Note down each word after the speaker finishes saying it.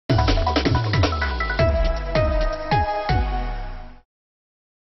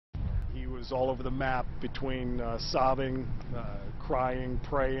was all over the map between sobbing, crying,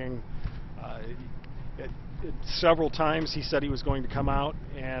 praying. Several times he said he was going to come out,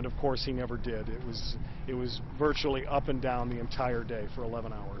 and of course he never did. It was virtually up and down the entire day for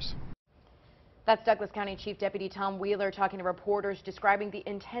 11 hours. That's Douglas County Chief Deputy Tom Wheeler talking to reporters, describing the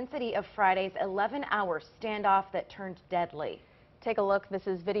intensity of Friday's 11-hour standoff that turned deadly. Take a look. This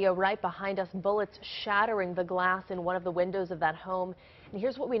is video right behind us. Bullets shattering the glass in one of the windows of that home. And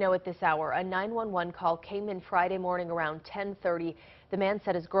here's what we know at this hour. A 911 call came in Friday morning around 10:30. The man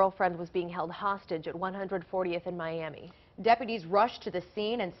said his girlfriend was being held hostage at 140th in Miami. Deputies rushed to the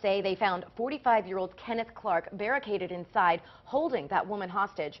scene and say they found 45-year-old Kenneth Clark barricaded inside, holding that woman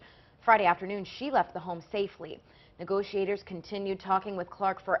hostage. Friday afternoon, she left the home safely. Negotiators continued talking with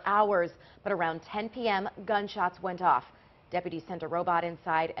Clark for hours, but around 10 p.m., gunshots went off. Deputies sent a robot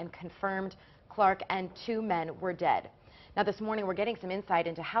inside and confirmed Clark and 2 men were dead. Now this morning, we're getting some insight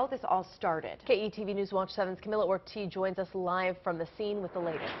into how this all started. KETV News Watch 7's Camilla Ortiz joins us live from the scene with the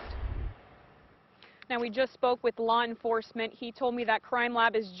latest. Now, we just spoke with law enforcement. He told me that crime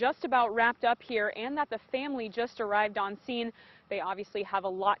lab is just about wrapped up here and that the family just arrived on scene. They obviously have a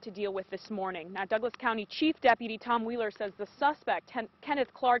lot to deal with this morning. Now, Douglas County Chief Deputy Tom Wheeler says the suspect,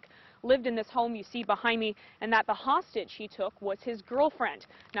 Kenneth Clark, lived in this home you see behind me, and that the hostage he took was his girlfriend.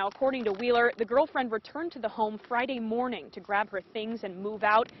 Now, according to Wheeler, the girlfriend returned to the home Friday morning to grab her things and move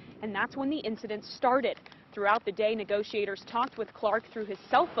out, and that's when the incident started. Throughout the day, negotiators talked with Clark through his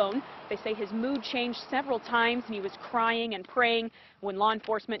cell phone. They say his mood changed several times and he was crying and praying. When law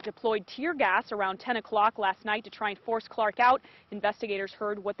enforcement deployed tear gas around 10 o'clock last night to try and force Clark out, investigators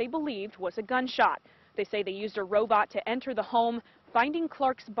heard what they believed was a gunshot. They say they used a robot to enter the home, finding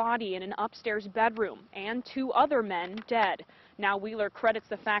Clark's body in an upstairs bedroom and 2 other men dead. Now Wheeler credits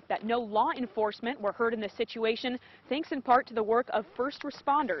the fact that no law enforcement were hurt in this situation, thanks in part to the work of first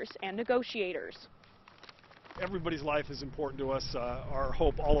responders and negotiators. Everybody's life is important to us. Our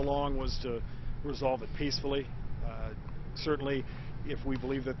hope all along was to resolve it peacefully. Certainly, if we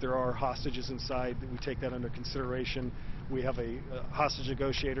believe that there are hostages inside, we take that under consideration. We have a hostage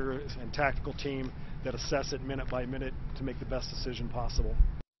negotiator and tactical team that assess it minute by minute to make the best decision possible.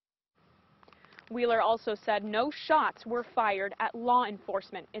 Wheeler also said no shots were fired at law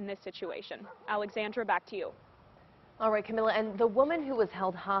enforcement in this situation. Alexandra, back to you. All right, Camilla, and the woman who was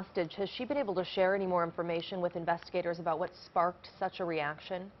held hostage, has she been able to share any more information with investigators about what sparked such a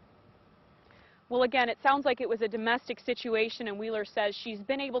reaction? Well, again, it sounds like it was a domestic situation, and Wheeler says she's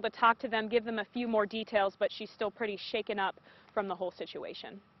been able to talk to them, give them a few more details, but she's still pretty shaken up from the whole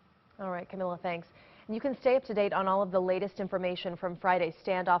situation. All right, Camilla, thanks. And you can stay up to date on all of the latest information from Friday's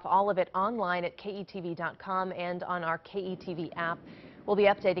standoff, all of it online at KETV.com and on our KETV app. We'll be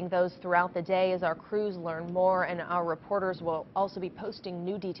updating those throughout the day as our crews learn more, and our reporters will also be posting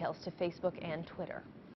new details to Facebook and Twitter.